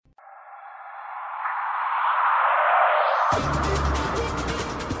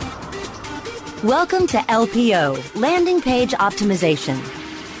Welcome to LPO, Landing Page Optimization.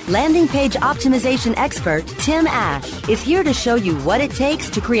 Landing Page Optimization expert Tim Ash is here to show you what it takes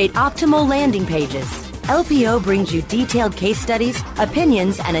to create optimal landing pages. LPO brings you detailed case studies,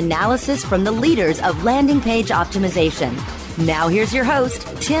 opinions, and analysis from the leaders of landing page optimization. Now here's your host,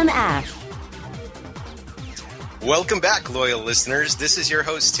 Tim Ash. Welcome back, loyal listeners. This is your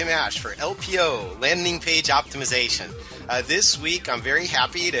host, Tim Ash, for LPO, Landing Page Optimization. This week, I'm very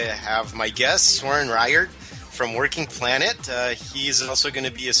happy to have my guest, Soren Ryard from Working Planet. He's also going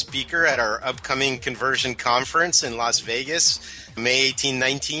to be a speaker at our upcoming conversion conference in Las Vegas, May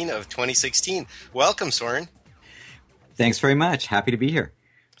 18-19 of 2016. Welcome, Soren. Thanks very much. Happy to be here.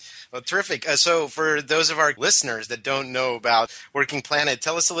 Well, terrific. So for those of our listeners that don't know about Working Planet,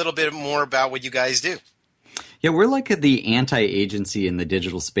 tell us a little bit more about what you guys do. Yeah, we're like the anti-agency in the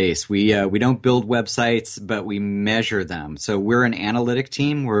digital space. We don't build websites, but we measure them. So we're an analytic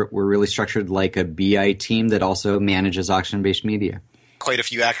team. We're really structured like a BI team that also manages auction-based media. Quite a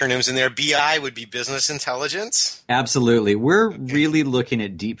few acronyms in there. BI would be business intelligence? Absolutely. We're really looking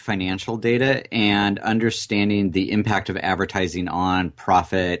at deep financial data and understanding the impact of advertising on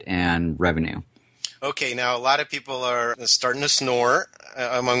profit and revenue. Okay, now a lot of people are starting to snore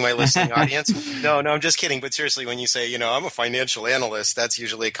among my listening audience. No, I'm just kidding. But seriously, when you say, I'm a financial analyst, that's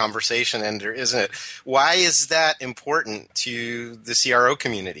usually a conversation ender, isn't it? Why is that important to the CRO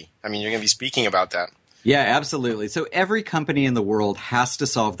community? I mean, you're going to be speaking about that. Yeah, absolutely. So every company in the world has to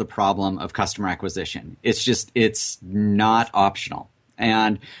solve the problem of customer acquisition. It's not optional.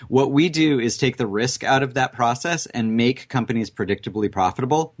 And what we do is take the risk out of that process and make companies predictably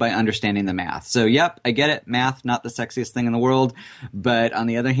profitable by understanding the math. So, yep, I get it. Math, not the sexiest thing in the world. But on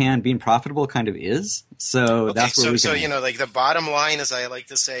the other hand, being profitable kind of is. So okay, that's where we can. So, like the bottom line, as I like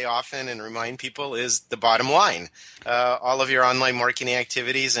to say often and remind people, is the bottom line. All of your online marketing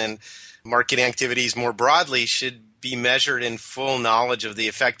activities and marketing activities more broadly should be measured in full knowledge of the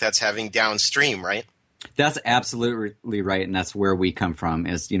effect that's having downstream, right? That's absolutely right, and that's where we come from.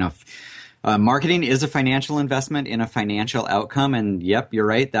 Marketing is a financial investment in a financial outcome, and yep, you're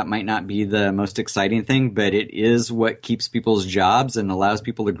right. That might not be the most exciting thing, but it is what keeps people's jobs and allows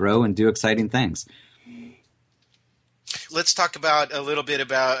people to grow and do exciting things. Let's talk about a little bit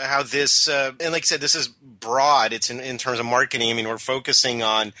about how this, and like I said, this is broad. It's in terms of marketing. I mean, we're focusing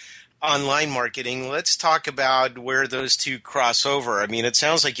on online marketing. Let's talk about where those two cross over. I mean, it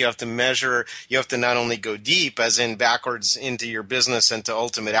sounds like you have to measure, you have to not only go deep, as in backwards into your business and to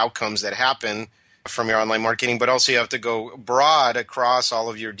ultimate outcomes that happen from your online marketing, but also you have to go broad across all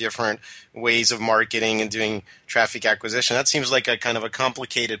of your different ways of marketing and doing traffic acquisition. That seems like a kind of a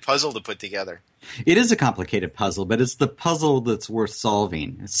complicated puzzle to put together. It is a complicated puzzle, but it's the puzzle that's worth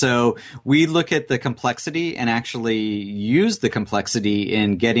solving. So we look at the complexity and actually use the complexity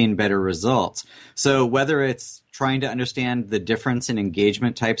in getting better results. So whether it's trying to understand the difference in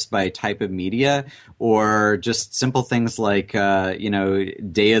engagement types by type of media, or just simple things like,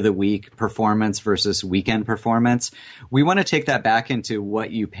 day of the week performance versus weekend performance, we want to take that back into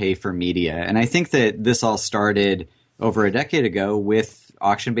what you pay for media. And I think that this all started over a decade ago with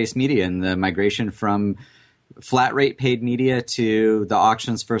auction-based media and the migration from flat rate paid media to the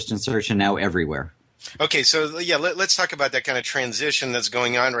auctions first in search and now everywhere. Okay, so yeah, let's talk about that kind of transition that's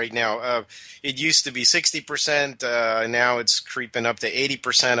going on right now. It used to be 60%, now it's creeping up to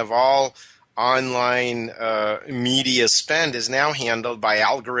 80% of all online media spend is now handled by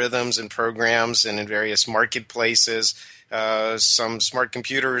algorithms and programs and in various marketplaces. Some smart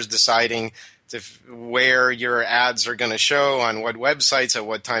computers deciding where your ads are going to show on what websites at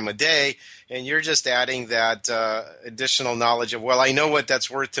what time of day, and you're just adding that additional knowledge of, well, I know what that's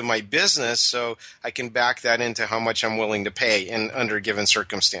worth to my business, so I can back that into how much I'm willing to pay in under a given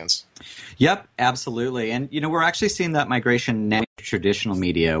circumstance. Yep, absolutely. And, we're actually seeing that migration now to traditional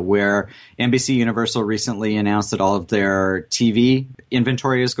media, where NBC Universal recently announced that all of their TV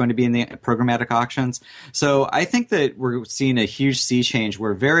inventory is going to be in the programmatic auctions. So I think that we're seeing a huge sea change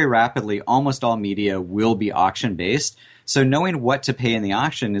where very rapidly almost all media will be auction-based. So knowing what to pay in the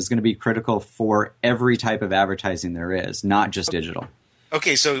auction is going to be critical for every type of advertising there is, not just digital.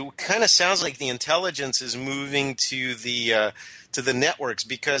 Okay, so it kind of sounds like the intelligence is moving to the networks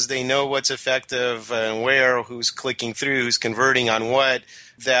because they know what's effective and where, who's clicking through, who's converting on what.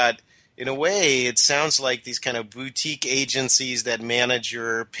 That, in a way, it sounds like these kind of boutique agencies that manage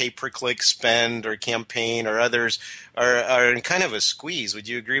your pay-per-click spend or campaign or others are in kind of a squeeze. Would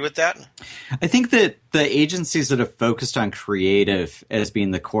you agree with that? I think that the agencies that have focused on creative as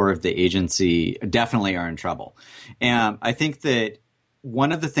being the core of the agency definitely are in trouble. And I think that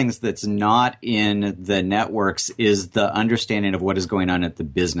one of the things that's not in the networks is the understanding of what is going on at the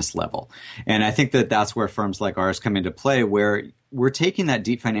business level. And I think that that's where firms like ours come into play, where we're taking that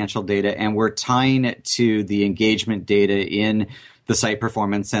deep financial data and we're tying it to the engagement data in the site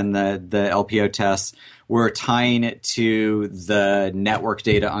performance and the LPO tests. We're tying it to the network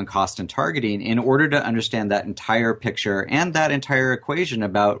data on cost and targeting in order to understand that entire picture and that entire equation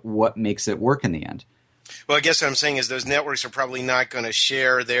about what makes it work in the end. Well, I guess what I'm saying is those networks are probably not going to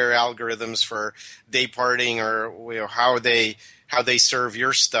share their algorithms for day parting or how they serve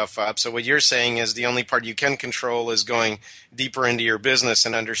your stuff up. So what you're saying is the only part you can control is going deeper into your business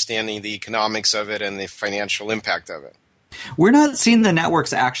and understanding the economics of it and the financial impact of it. We're not seeing the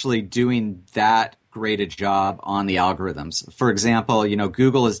networks actually doing that great a job on the algorithms. For example,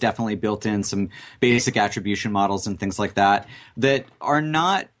 Google has definitely built in some basic attribution models and things like that that are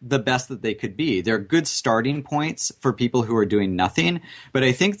not the best that they could be. They're good starting points for people who are doing nothing, but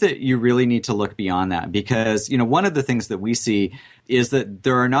I think that you really need to look beyond that because, one of the things that we see is that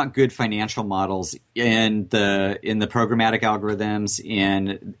there are not good financial models in the programmatic algorithms,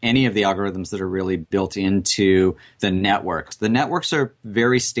 in any of the algorithms that are really built into the networks. The networks are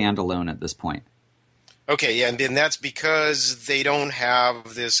very standalone at this point. Okay, yeah, and then that's because they don't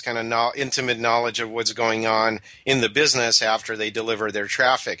have this kind of intimate knowledge of what's going on in the business after they deliver their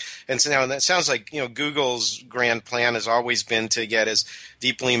traffic. And so now that sounds like Google's grand plan has always been to get as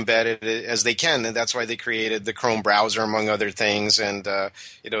deeply embedded as they can, and that's why they created the Chrome browser, among other things, and the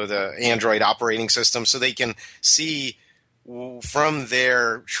Android operating system, so they can see from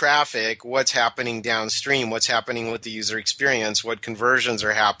their traffic what's happening downstream, what's happening with the user experience, what conversions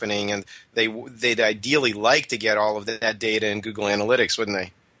are happening, and they'd ideally like to get all of that data in Google Analytics, wouldn't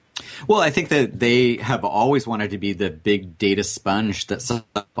they? Well, I think that they have always wanted to be the big data sponge that sucks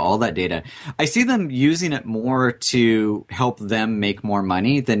up all that data. I see them using it more to help them make more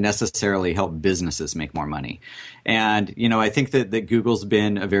money than necessarily help businesses make more money. And, I think that Google's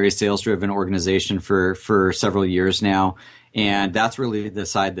been a very sales-driven organization for several years now. And that's really the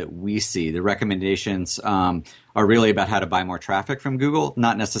side that we see. The recommendations are really about how to buy more traffic from Google,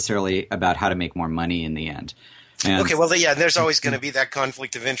 not necessarily about how to make more money in the end. Okay, well, yeah, there's always going to be that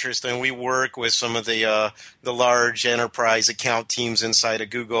conflict of interest, and we work with some of the large enterprise account teams inside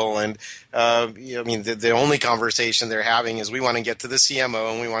of Google, and the only conversation they're having is we want to get to the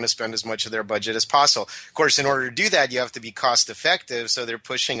CMO and we want to spend as much of their budget as possible. Of course, in order to do that, you have to be cost effective, so they're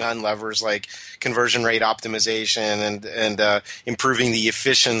pushing on levers like conversion rate optimization and improving the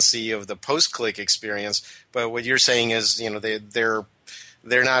efficiency of the post-click experience. But what you're saying is,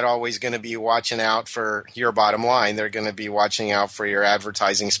 they're not always going to be watching out for your bottom line. They're going to be watching out for your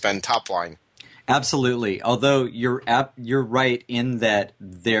advertising spend top line. Absolutely. Although you're right in that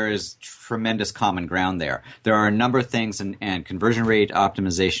there is tremendous common ground there. There are a number of things, and conversion rate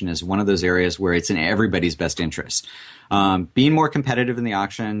optimization is one of those areas where it's in everybody's best interest. Being more competitive in the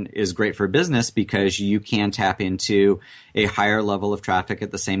auction is great for business because you can tap into a higher level of traffic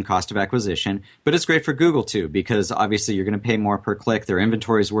at the same cost of acquisition. But it's great for Google too because obviously you're going to pay more per click. Their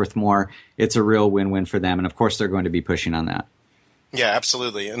inventory is worth more. It's a real win-win for them. And of course, they're going to be pushing on that. Yeah,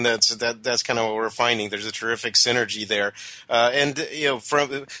 absolutely, and that's kind of what we're finding. There's a terrific synergy there,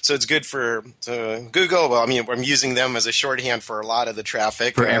 so it's good for Google. Well, I'm using them as a shorthand for a lot of the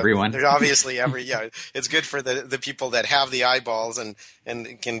traffic for everyone. They're obviously it's good for the people that have the eyeballs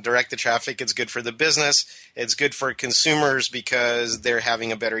and can direct the traffic. It's good for the business. It's good for consumers because they're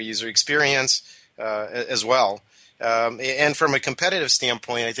having a better user experience as well. And from a competitive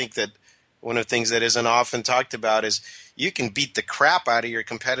standpoint, I think that one of the things that isn't often talked about is you can beat the crap out of your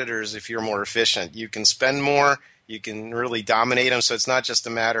competitors if you're more efficient. You can spend more. You can really dominate them. So it's not just a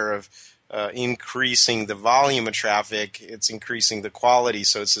matter of increasing the volume of traffic. It's increasing the quality.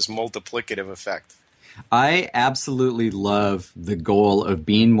 So it's this multiplicative effect. I absolutely love the goal of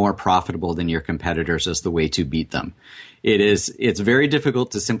being more profitable than your competitors as the way to beat them. It's very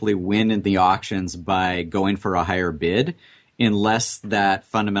difficult to simply win in the auctions by going for a higher bid unless that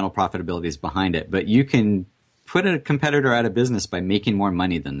fundamental profitability is behind it. But you can put a competitor out of business by making more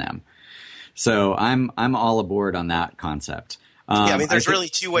money than them. So I'm all aboard on that concept. There's really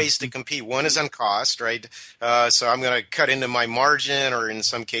two ways to compete. One is on cost, right? So I'm going to cut into my margin, or in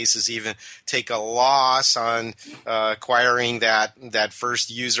some cases even take a loss on acquiring that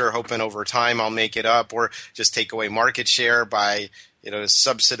first user, hoping over time I'll make it up, or just take away market share by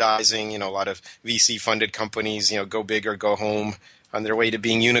subsidizing. A lot of VC-funded companies, go big or go home. On their way to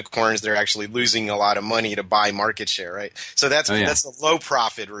being unicorns, they're actually losing a lot of money to buy market share, right? So that's the low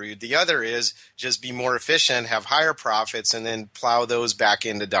profit route. The other is just be more efficient, have higher profits, and then plow those back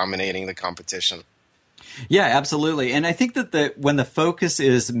into dominating the competition. Yeah, absolutely. And I think that when the focus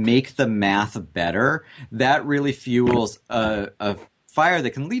is make the math better, that really fuels a fire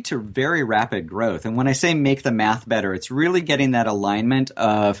that can lead to very rapid growth. And when I say make the math better, it's really getting that alignment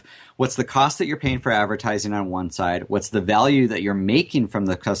of what's the cost that you're paying for advertising on one side, what's the value that you're making from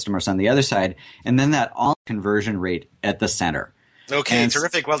the customers on the other side, and then that all conversion rate at the center. Okay,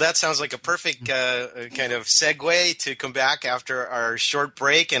 terrific. Well, that sounds like a perfect kind of segue to come back after our short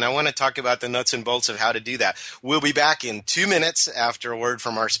break, and I want to talk about the nuts and bolts of how to do that. We'll be back in 2 minutes after a word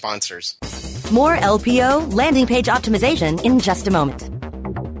from our sponsors. More LPO landing page optimization in just a moment.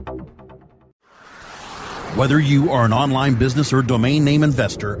 Whether you are an online business or domain name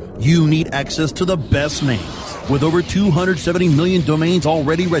investor, you need access to the best names. With over 270 million domains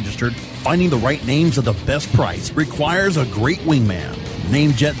already registered, finding the right names at the best price requires a great wingman.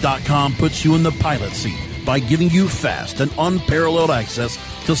 Namejet.com puts you in the pilot seat by giving you fast and unparalleled access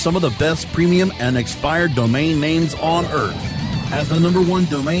to some of the best premium and expired domain names on earth. As the #1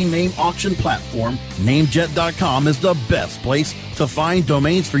 domain name auction platform, Namejet.com is the best place to find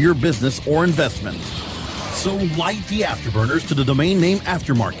domains for your business or investment. So light the afterburners to the domain name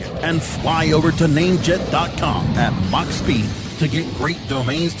aftermarket and fly over to Namejet.com at Mach speed to get great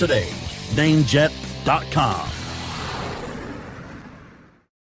domains today. Namejet.com.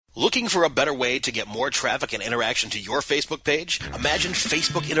 Looking for a better way to get more traffic and interaction to your Facebook page? Imagine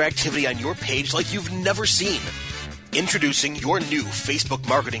Facebook interactivity on your page like you've never seen. Introducing your new Facebook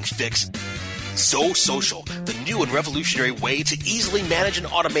marketing fix, ZoSocial, the new and revolutionary way to easily manage and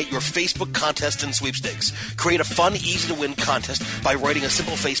automate your Facebook contests and sweepstakes. Create a fun, easy-to-win contest by writing a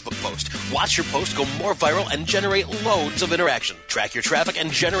simple Facebook post. Watch your post go more viral and generate loads of interaction. Track your traffic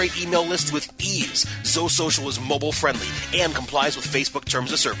and generate email lists with ease. ZoSocial is mobile-friendly and complies with Facebook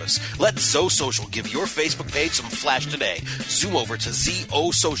terms of service. Let ZoSocial give your Facebook page some flash today. Zoom over to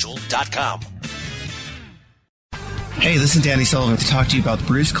ZoSocial.com. Hey, this is Danny Sullivan to talk to you about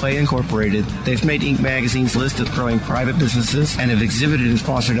Bruce Clay Incorporated. They've made Inc. Magazine's list of growing private businesses and have exhibited and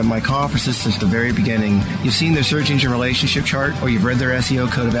sponsored at my conferences since the very beginning. You've seen their search engine relationship chart, or you've read their SEO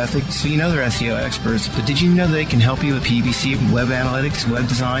code of ethics, so you know they're SEO experts. But did you know they can help you with PPC, web analytics, web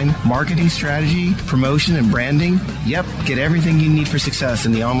design, marketing strategy, promotion, and branding? Yep, get everything you need for success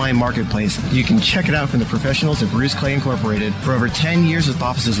in the online marketplace. You can check it out from the professionals at Bruce Clay Incorporated. For over 10 years with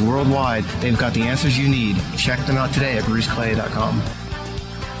offices worldwide, they've got the answers you need. Check them out today at bruceclay.com.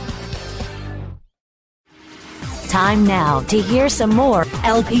 Time now to hear some more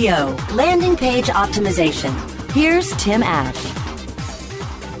LPO, landing page optimization. Here's Tim Ash.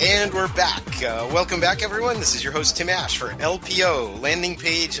 And we're back. Welcome back, everyone. This is your host, Tim Ash, for LPO, Landing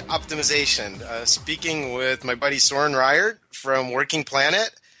Page Optimization. Speaking with my buddy Soren Ryert from Working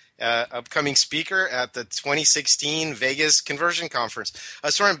Planet, upcoming speaker at the 2016 Vegas Conversion Conference.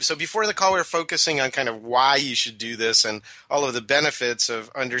 Soren, so before the call, we were focusing on kind of why you should do this and all of the benefits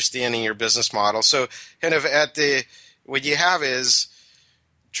of understanding your business model. So kind of what you have is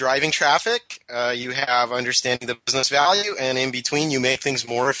driving traffic, you have understanding the business value, and in between you make things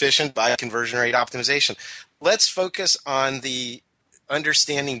more efficient by conversion rate optimization. Let's focus on the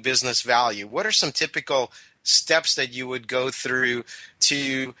understanding business value. What are some typical steps that you would go through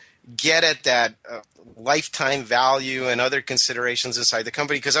to get at that lifetime value and other considerations inside the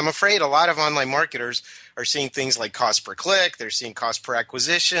company? Because I'm afraid a lot of online marketers are seeing things like cost per click, they're seeing cost per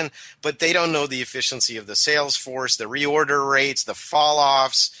acquisition, but they don't know the efficiency of the sales force, the reorder rates, the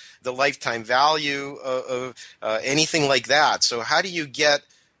fall-offs, the lifetime value of anything like that. So how do you get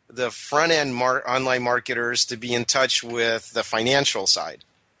the front-end online marketers to be in touch with the financial side?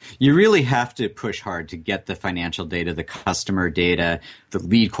 You really have to push hard to get the financial data, the customer data, the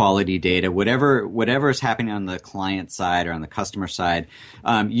lead quality data, whatever is happening on the client side or on the customer side.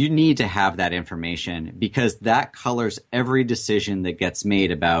 You need to have that information because that colors every decision that gets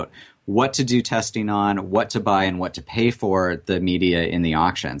made about what to do testing on, what to buy, and what to pay for the media in the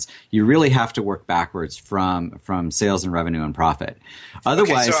auctions. You really have to work backwards from sales and revenue and profit.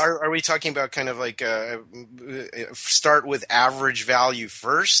 Otherwise, okay, so are we talking about kind of like start with average value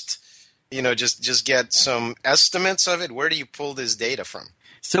first? You know, just get some estimates of it. Where do you pull this data from?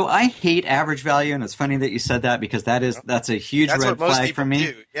 So I hate average value, and it's funny that you said that because that's a huge red flag for me.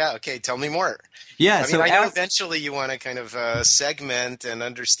 Do. Yeah, okay, tell me more. Yeah, I know eventually you want to kind of segment and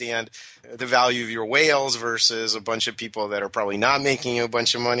understand the value of your whales versus a bunch of people that are probably not making a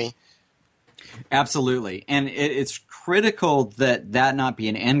bunch of money. Absolutely. And it's critical that not be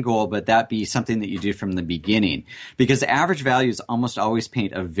an end goal, but that be something that you do from the beginning, because average values almost always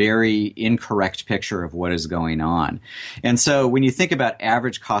paint a very incorrect picture of what is going on. And so when you think about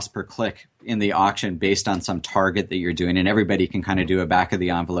average cost per click in the auction based on some target that you're doing, and everybody can kind of do a back of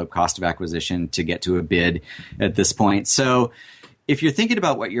the envelope cost of acquisition to get to a bid at this point. So if you're thinking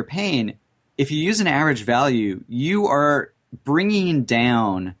about what you're paying, if you use an average value, you are bringing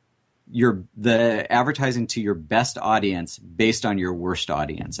down the advertising to your best audience based on your worst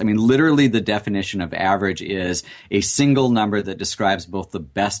audience. I mean, literally the definition of average is a single number that describes both the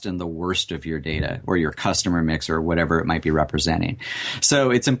best and the worst of your data or your customer mix or whatever it might be representing.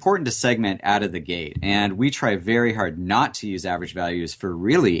 So it's important to segment out of the gate. And we try very hard not to use average values for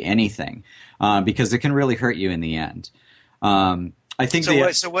really anything because it can really hurt you in the end. I think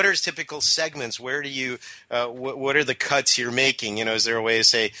so what are typical segments? Where do you what are the cuts you're making? Is there a way to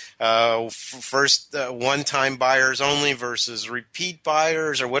say first one-time buyers only versus repeat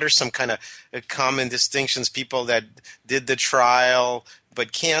buyers, or what are some kind of common distinctions? People that did the trial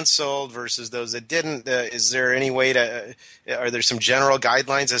but canceled versus those that didn't. Is there any way are there some general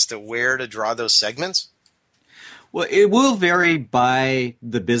guidelines as to where to draw those segments? Well, it will vary by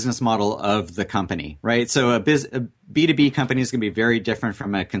the business model of the company, right? So a B2B company is going to be very different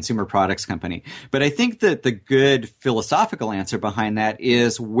from a consumer products company. But I think that the good philosophical answer behind that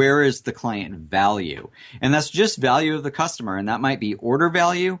is, where is the client value? And that's just value of the customer. And that might be order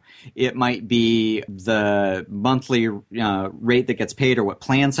value. It might be the monthly rate that gets paid or what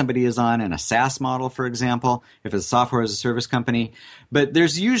plan somebody is on in a SaaS model, for example, if it's a software as a service company. But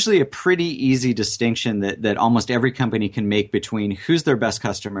there's usually a pretty easy distinction that almost every company can make between who's their best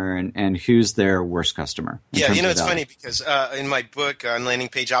customer and who's their worst customer. Yeah, it's funny because in my book on landing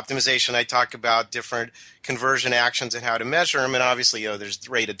page optimization, I talk about different conversion actions and how to measure them. And obviously, there's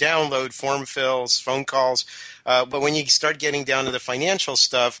rate of download, form fills, phone calls. But when you start getting down to the financial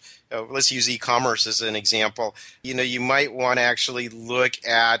stuff, let's use e-commerce as an example. You might want to actually look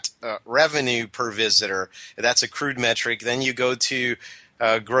at revenue per visitor. That's a crude metric. Then you go to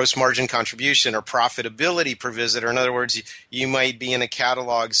gross margin contribution or profitability per visitor. In other words, you might be in a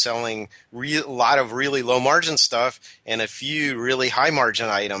catalog selling a lot of really low margin stuff and a few really high margin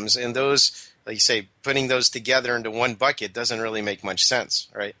items. And those, like you say, putting those together into one bucket doesn't really make much sense,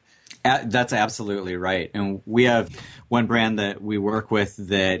 right? That's absolutely right. And we have one brand that we work with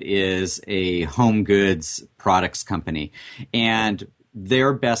that is a home goods products company. And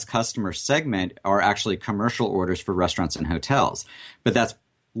their best customer segment are actually commercial orders for restaurants and hotels. But that's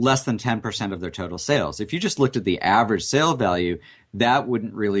less than 10% of their total sales. If you just looked at the average sale value, that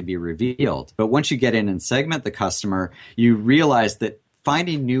wouldn't really be revealed. But once you get in and segment the customer, you realize that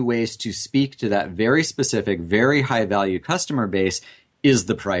finding new ways to speak to that very specific, very high value customer base is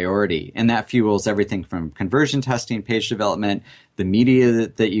the priority. And that fuels everything from conversion testing, page development, the media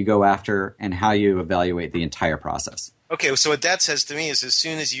that you go after, and how you evaluate the entire process. Okay, so what that says to me is, as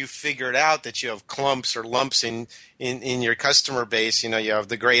soon as you figured out that you have clumps or lumps in your customer base, you have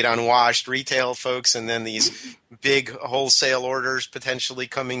the great unwashed retail folks and then these big wholesale orders potentially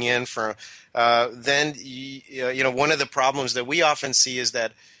coming in for, then, one of the problems that we often see is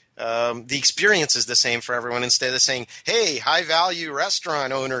that the experience is the same for everyone. Instead of saying, hey, high-value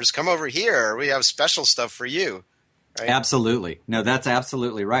restaurant owners, come over here. We have special stuff for you. Right? Absolutely. No, that's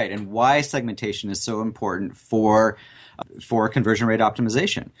absolutely right. And why segmentation is so important for conversion rate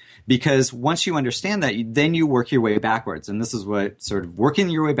optimization. Because once you understand that, then you work your way backwards. And this is what sort of working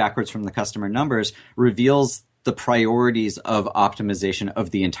your way backwards from the customer numbers reveals the priorities of optimization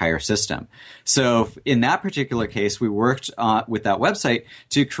of the entire system. So in that particular case, we worked with that website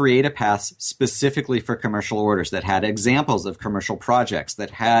to create a path specifically for commercial orders that had examples of commercial projects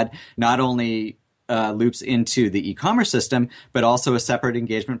that had not only loops into the e-commerce system, but also a separate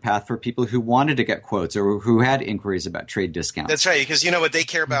engagement path for people who wanted to get quotes or who had inquiries about trade discounts. That's right, because what they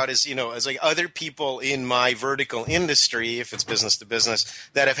care about is, as like other people in my vertical industry, if it's business to business,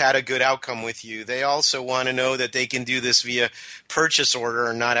 that have had a good outcome with you. They also want to know that they can do this via purchase order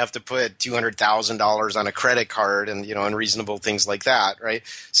and not have to put $200,000 on a credit card and, unreasonable things like that, right?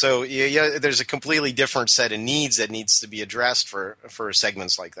 So there's a completely different set of needs that needs to be addressed for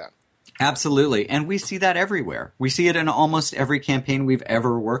segments like that. Absolutely. And we see that everywhere. We see it in almost every campaign we've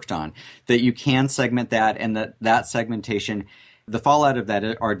ever worked on, that you can segment that, and that segmentation, the fallout of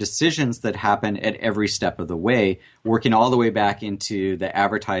that are decisions that happen at every step of the way, working all the way back into the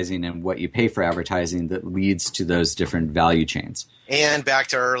advertising and what you pay for advertising that leads to those different value chains. And back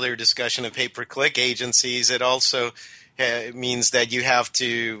to our earlier discussion of pay-per-click agencies, it also means that you have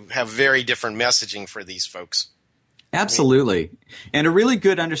to have very different messaging for these folks. Absolutely. And a really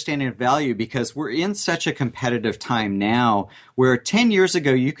good understanding of value, because we're in such a competitive time now where 10 years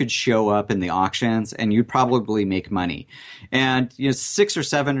ago you could show up in the auctions and you'd probably make money. And 6 or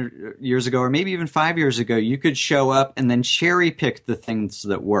 7 years ago, or maybe even 5 years ago, you could show up and then cherry pick the things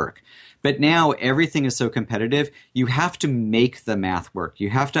that work. But now everything is so competitive, you have to make the math work. You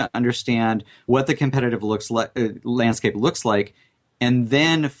have to understand what the competitive landscape looks like, and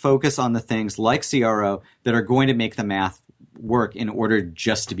then focus on the things like CRO that are going to make the math work in order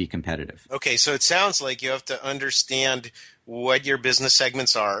just to be competitive. Okay, so it sounds like you have to understand what your business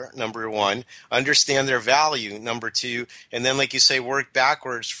segments are, number one, understand their value, number two, and then, like you say, work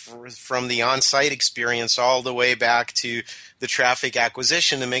backwards from the on-site experience all the way back to the traffic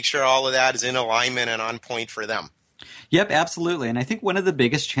acquisition to make sure all of that is in alignment and on point for them. Yep, absolutely. And I think one of the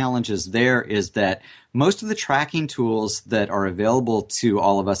biggest challenges there is that most of the tracking tools that are available to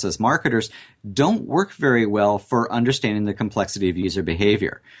all of us as marketers don't work very well for understanding the complexity of user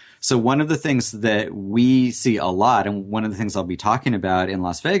behavior. So one of the things that we see a lot, and one of the things I'll be talking about in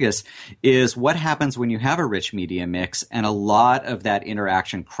Las Vegas, is what happens when you have a rich media mix and a lot of that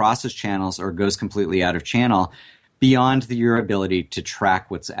interaction crosses channels or goes completely out of channel beyond your ability to track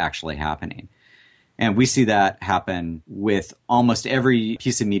what's actually happening. And we see that happen with almost every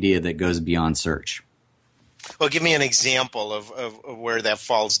piece of media that goes beyond search. Well, give me an example of where that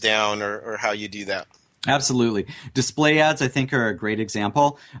falls down or how you do that. Absolutely. Display ads, I think, are a great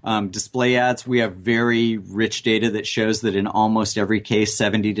example. Display ads, we have very rich data that shows that in almost every case,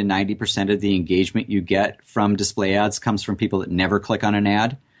 70 to 90% of the engagement you get from display ads comes from people that never click on an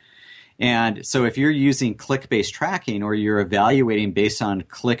ad. And so if you're using click-based tracking or you're evaluating based on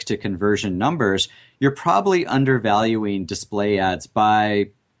click-to-conversion numbers, you're probably undervaluing display ads by,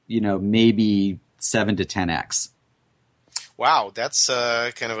 maybe 7 to 10x. Wow, that's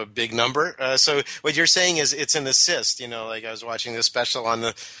kind of a big number. So what you're saying is it's an assist. Like I was watching this special on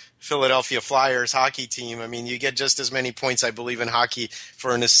the Philadelphia Flyers hockey team. I mean, you get just as many points, I believe, in hockey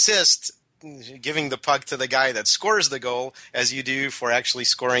for an assist, giving the puck to the guy that scores the goal, as you do for actually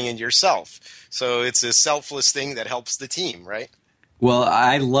scoring it yourself. So it's a selfless thing that helps the team, right? Well,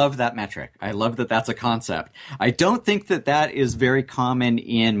 I love that metric. I love that that's a concept. I don't think that is very common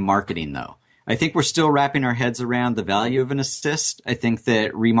in marketing, though. I think we're still wrapping our heads around the value of an assist. I think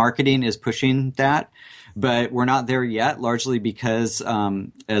that remarketing is pushing that, but we're not there yet, largely because,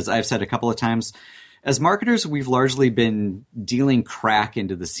 as I've said a couple of times, as marketers, we've largely been dealing crack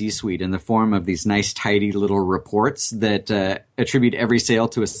into the C-suite in the form of these nice, tidy little reports that attribute every sale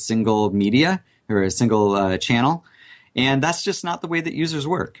to a single media or a single channel. And that's just not the way that users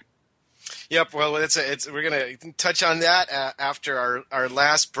work. Yep. Well, we're going to touch on that after our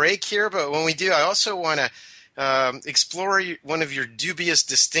last break here. But when we do, I also want to explore one of your dubious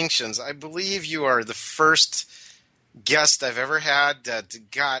distinctions. I believe you are the first guest I've ever had that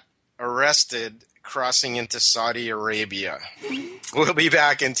got arrested crossing into Saudi Arabia. We'll be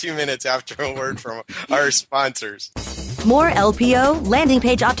back in 2 minutes after a word from our sponsors. More LPO, landing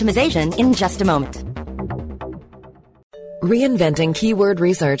page optimization, in just a moment. Reinventing keyword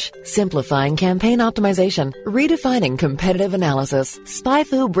research, simplifying campaign optimization, redefining competitive analysis.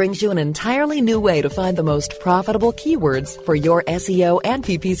 SpyFu brings you an entirely new way to find the most profitable keywords for your SEO and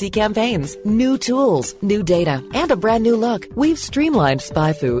PPC campaigns. New tools, new data, and a brand new look. We've streamlined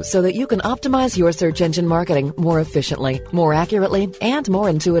SpyFu so that you can optimize your search engine marketing more efficiently, more accurately, and more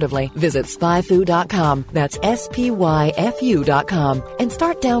intuitively. Visit spyfu.com. That's SPYFU.com and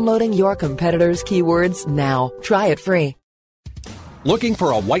start downloading your competitors' keywords now. Try it free. Looking for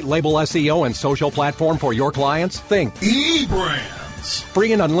a white label SEO and social platform for your clients? Think eBrands.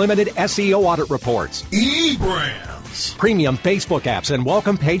 Free and unlimited SEO audit reports. eBrands. Premium Facebook apps and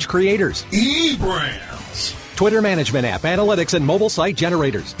welcome page creators. eBrands. Twitter management app, analytics, and mobile site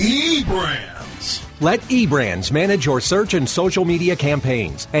generators. eBrands. Let eBrands manage your search and social media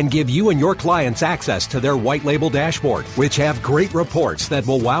campaigns and give you and your clients access to their white label dashboard, which have great reports that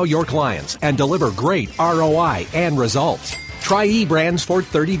will wow your clients and deliver great ROI and results. Try eBrands for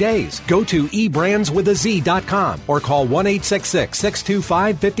 30 days. Go to eBrandsWithAZ.com or call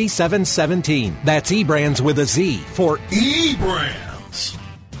 1-866-625-5717. That's eBrands with a Z for eBrands.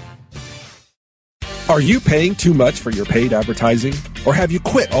 Are you paying too much for your paid advertising? Or have you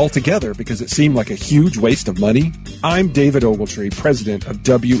quit altogether because it seemed like a huge waste of money? I'm David Ogletree, president of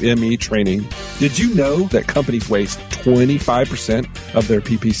WME Training. Did you know that companies waste 25% of their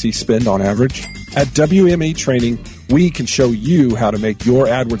PPC spend on average? At WME Training, we can show you how to make your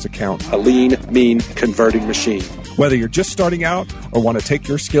AdWords account a lean, mean, converting machine. Whether you're just starting out or want to take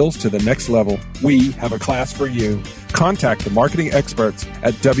your skills to the next level, we have a class for you. Contact the marketing experts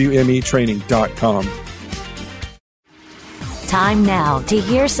at WMEtraining.com. Time now to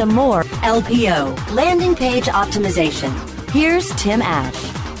hear some more LPO, landing page optimization. Here's Tim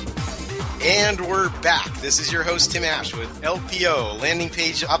Ash. And we're back. This is your host, Tim Ash, with LPO, Landing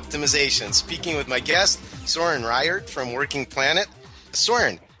Page Optimization, speaking with my guest, Soren Ryert from Working Planet.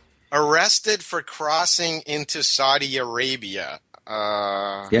 Soren, arrested for crossing into Saudi Arabia.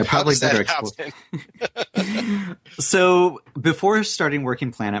 Probably better explain. So before starting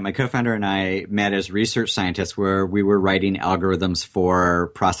Working Planet, my co-founder and I met as research scientists where we were writing algorithms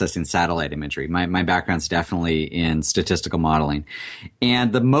for processing satellite imagery. My background's definitely in statistical modeling.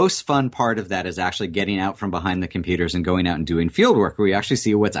 And the most fun part of that is actually getting out from behind the computers and going out and doing field work where we actually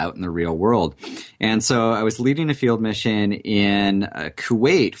see what's out in the real world. And so I was leading a field mission in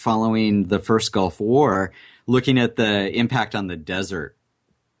Kuwait following the first Gulf War, looking at the impact on the desert.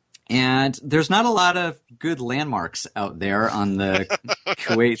 And there's not a lot of good landmarks out there on the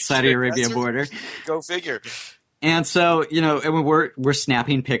Kuwait-Saudi Arabia border. Go figure. And so, we're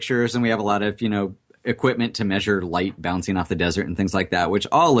snapping pictures and we have a lot of, equipment to measure light bouncing off the desert and things like that, which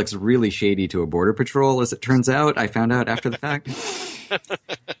all looks really shady to a border patrol, as it turns out. I found out after the fact.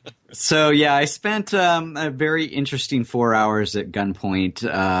 So, yeah, I spent a very interesting 4 hours at gunpoint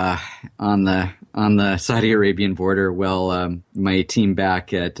on the Saudi Arabian border while my team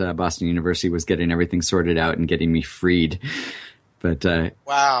back at Boston University was getting everything sorted out and getting me freed. But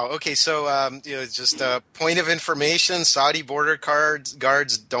wow. Okay. So, just a point of information: Saudi border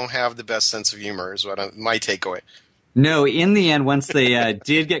guards don't have the best sense of humor. Is my takeaway. No, in the end, once they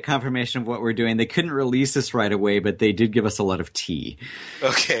did get confirmation of what we're doing, they couldn't release us right away, but they did give us a lot of tea.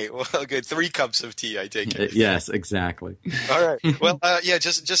 Okay. Well, good. 3 cups of tea, I take it. Yes, exactly. All right. Well,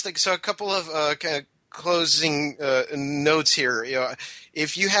 so a couple of kind of closing notes here.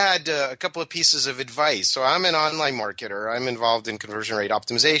 If you had a couple of pieces of advice, so I'm an online marketer, I'm involved in conversion rate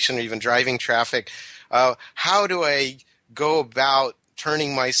optimization or even driving traffic. How do I go about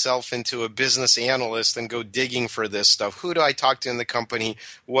turning myself into a business analyst and go digging for this stuff? Who do I talk to in the company?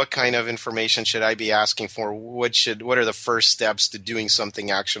 What kind of information should I be asking for? What are the first steps to doing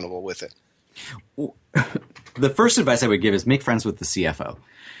something actionable with it? The first advice I would give is make friends with the CFO.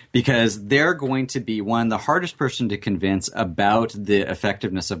 Because they're going to be, the hardest person to convince about the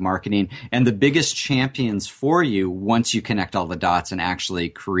effectiveness of marketing and the biggest champions for you once you connect all the dots and actually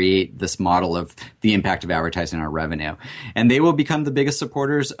create this model of the impact of advertising on our revenue. And they will become the biggest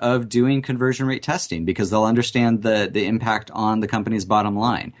supporters of doing conversion rate testing because they'll understand the impact on the company's bottom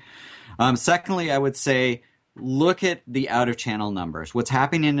line. Secondly, I would say, look at the out-of-channel numbers. What's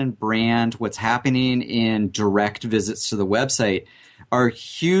happening in brand, what's happening in direct visits to the website are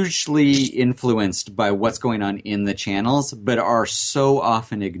hugely influenced by what's going on in the channels, but are so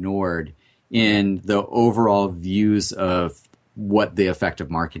often ignored in the overall views of what the effective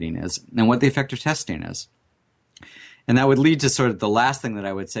marketing is and what the effective testing is. And that would lead to sort of the last thing that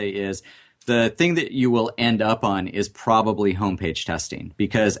I would say is the thing that you will end up on is probably homepage testing,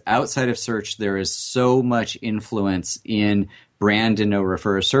 because outside of search, there is so much influence in brand and no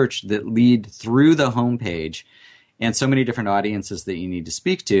refer search that lead through the homepage and so many different audiences that you need to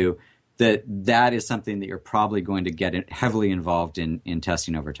speak to that is something that you're probably going to get heavily involved in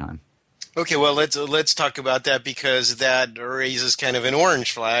testing over time. Okay, well, let's talk about that because that raises kind of an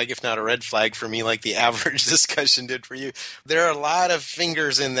orange flag, if not a red flag for me, like the average discussion did for you. There are a lot of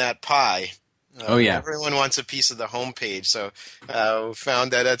fingers in that pie. Oh, yeah. Everyone wants a piece of the homepage, so we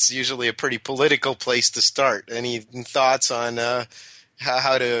found that that's usually a pretty political place to start. Any thoughts on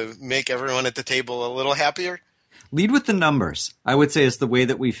how to make everyone at the table a little happier? Lead with the numbers, I would say, is the way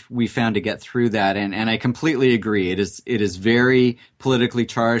that we found to get through that. And I completely agree. It is very politically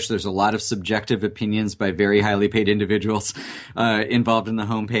charged. There's a lot of subjective opinions by very highly paid individuals involved in the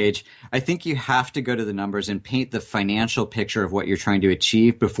homepage. I think you have to go to the numbers and paint the financial picture of what you're trying to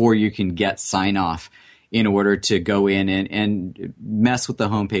achieve before you can get sign off in order to go in and mess with the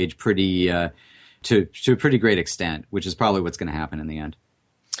homepage to a pretty great extent, which is probably what's going to happen in the end.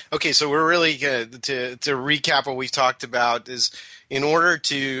 Okay, so we're really to recap what we've talked about is in order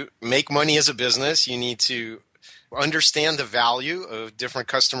to make money as a business, you need to understand the value of different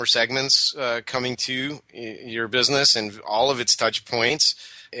customer segments coming to your business and all of its touch points.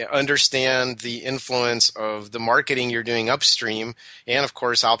 Understand the influence of the marketing you're doing upstream, and of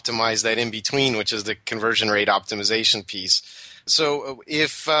course optimize that in between, which is the conversion rate optimization piece. So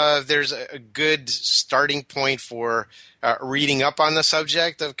if there's a good starting point for reading up on the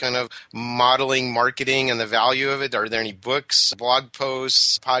subject of kind of modeling marketing and the value of it, are there any books, blog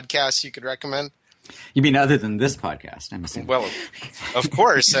posts, podcasts you could recommend? You mean other than this podcast, I'm assuming? Well, of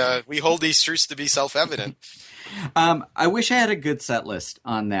course. We hold these truths to be self-evident. I wish I had a good set list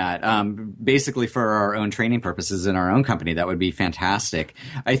on that. Basically, for our own training purposes in our own company, that would be fantastic.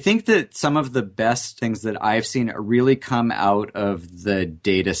 I think that some of the best things that I've seen really come out of the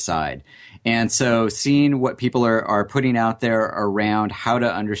data side. And so seeing what people are putting out there around how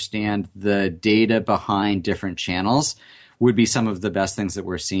to understand the data behind different channels would be some of the best things that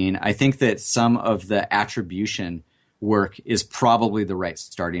we're seeing. I think that some of the attribution work is probably the right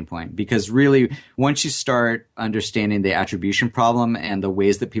starting point, because really once you start understanding the attribution problem and the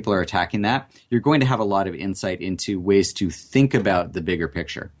ways that people are attacking that, you're going to have a lot of insight into ways to think about the bigger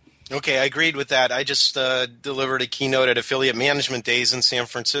picture. Okay, I agreed with that. I just delivered a keynote at Affiliate Management Days in San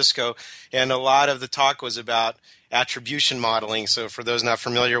Francisco, and a lot of the talk was about attribution modeling. So for those not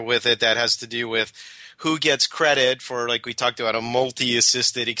familiar with it, that has to do with who gets credit for, like we talked about, a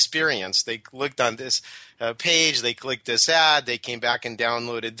multi-assisted experience. They looked on this page, they clicked this ad, they came back and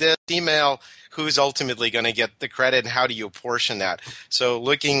downloaded this email. Who's ultimately going to get the credit, and how do you apportion that? So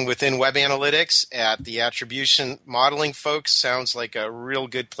looking within Web Analytics at the attribution modeling folks sounds like a real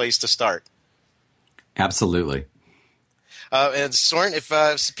good place to start. Absolutely. And Soren, if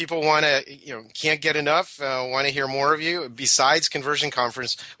people want to, can't get enough, want to hear more of you, besides Conversion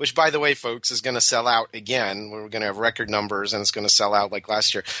Conference, which, by the way, folks, is going to sell out again. We're going to have record numbers, and it's going to sell out like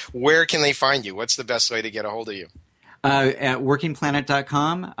last year. Where can they find you? What's the best way to get a hold of you? At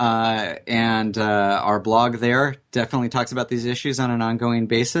workingplanet.com, and our blog there definitely talks about these issues on an ongoing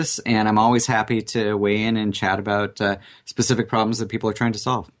basis, and I'm always happy to weigh in and chat about specific problems that people are trying to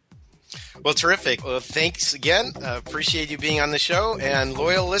solve. Well, terrific. Well, thanks again. Appreciate you being on the show, and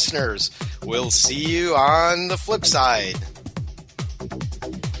loyal listeners, we'll see you on the flip side.